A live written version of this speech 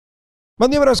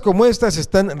Maniobras como estas se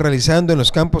están realizando en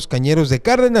los campos Cañeros de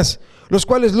Cárdenas, los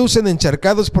cuales lucen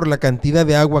encharcados por la cantidad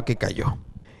de agua que cayó.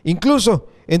 Incluso,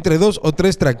 entre 2 o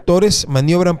 3 tractores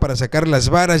maniobran para sacar las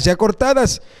varas ya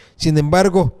cortadas, sin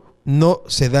embargo, no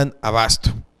se dan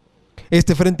abasto.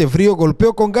 Este frente frío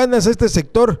golpeó con ganas a este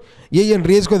sector y hay en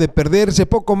riesgo de perderse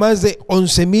poco más de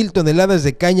 11,000 toneladas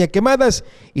de caña quemadas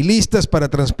y listas para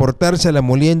transportarse a la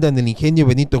molienda en el ingenio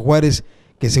Benito Juárez,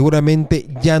 que seguramente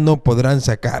ya no podrán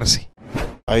sacarse.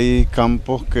 Hay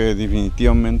campos que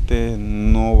definitivamente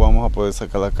no vamos a poder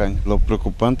sacar la caña. Lo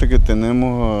preocupante que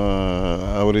tenemos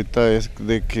ahorita es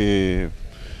de que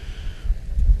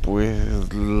pues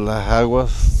las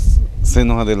aguas se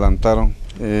nos adelantaron.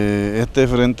 Este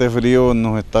frente frío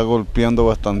nos está golpeando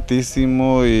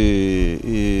bastantísimo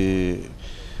y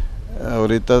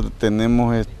ahorita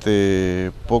tenemos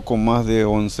poco más de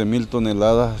 11,000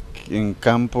 toneladas en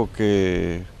campo,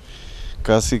 que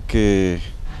casi que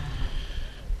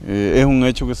es un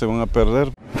hecho que se van a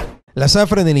perder. La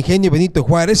zafra en el ingenio Benito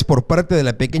Juárez por parte de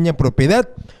la pequeña propiedad,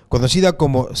 conocida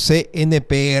como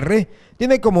CNPR,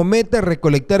 tiene como meta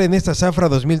recolectar en esta zafra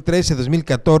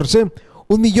 2013-2014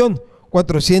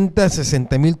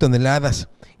 1,460,000 toneladas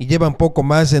y llevan poco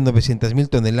más de 900,000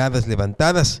 toneladas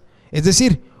levantadas, es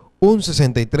decir, un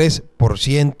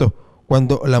 63%,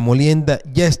 cuando la molienda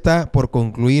ya está por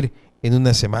concluir en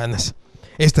unas semanas.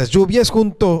 Estas lluvias,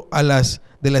 junto a las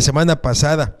de la semana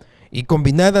pasada y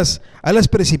combinadas a las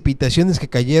precipitaciones que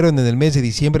cayeron en el mes de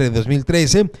diciembre de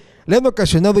 2013, le han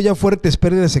ocasionado ya fuertes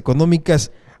pérdidas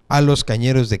económicas a los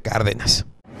Cañeros de Cárdenas.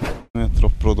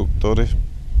 Nuestros productores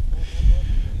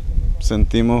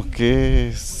sentimos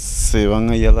que se van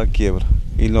a ir a la quiebra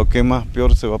y lo que es más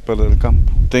peor, se va a perder el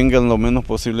campo. Tengan lo menos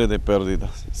posible de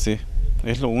pérdidas, sí,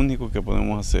 es lo único que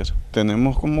podemos hacer.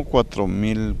 Tenemos como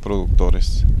 4,000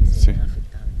 productores, sí,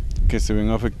 que se ven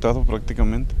afectados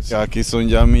prácticamente. Aquí son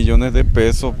ya millones de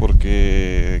pesos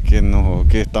porque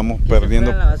que estamos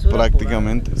perdiendo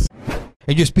prácticamente.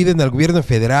 Ellos piden al gobierno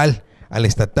federal, al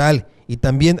estatal y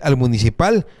también al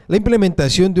municipal la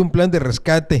implementación de un plan de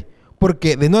rescate,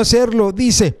 porque de no hacerlo,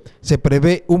 dice, se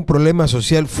prevé un problema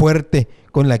social fuerte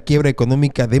con la quiebra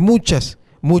económica de muchas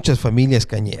familias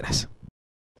cañeras.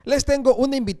 Les tengo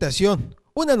una invitación,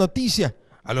 una noticia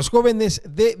a los jóvenes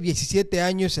de 17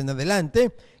 años en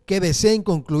adelante que deseen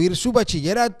concluir su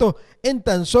bachillerato en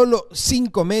tan solo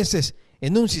 5 meses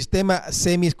en un sistema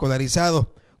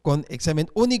semiescolarizado con examen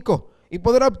único, y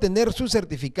podrá obtener su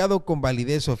certificado con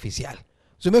validez oficial.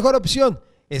 Su mejor opción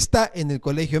está en el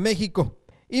Colegio México.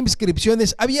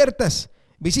 Inscripciones abiertas.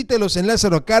 Visítelos en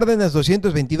Lázaro Cárdenas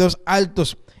 222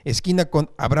 Altos, esquina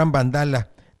con Abraham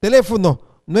Vandala.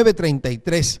 Teléfono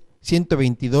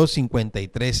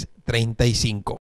 933-122-5335.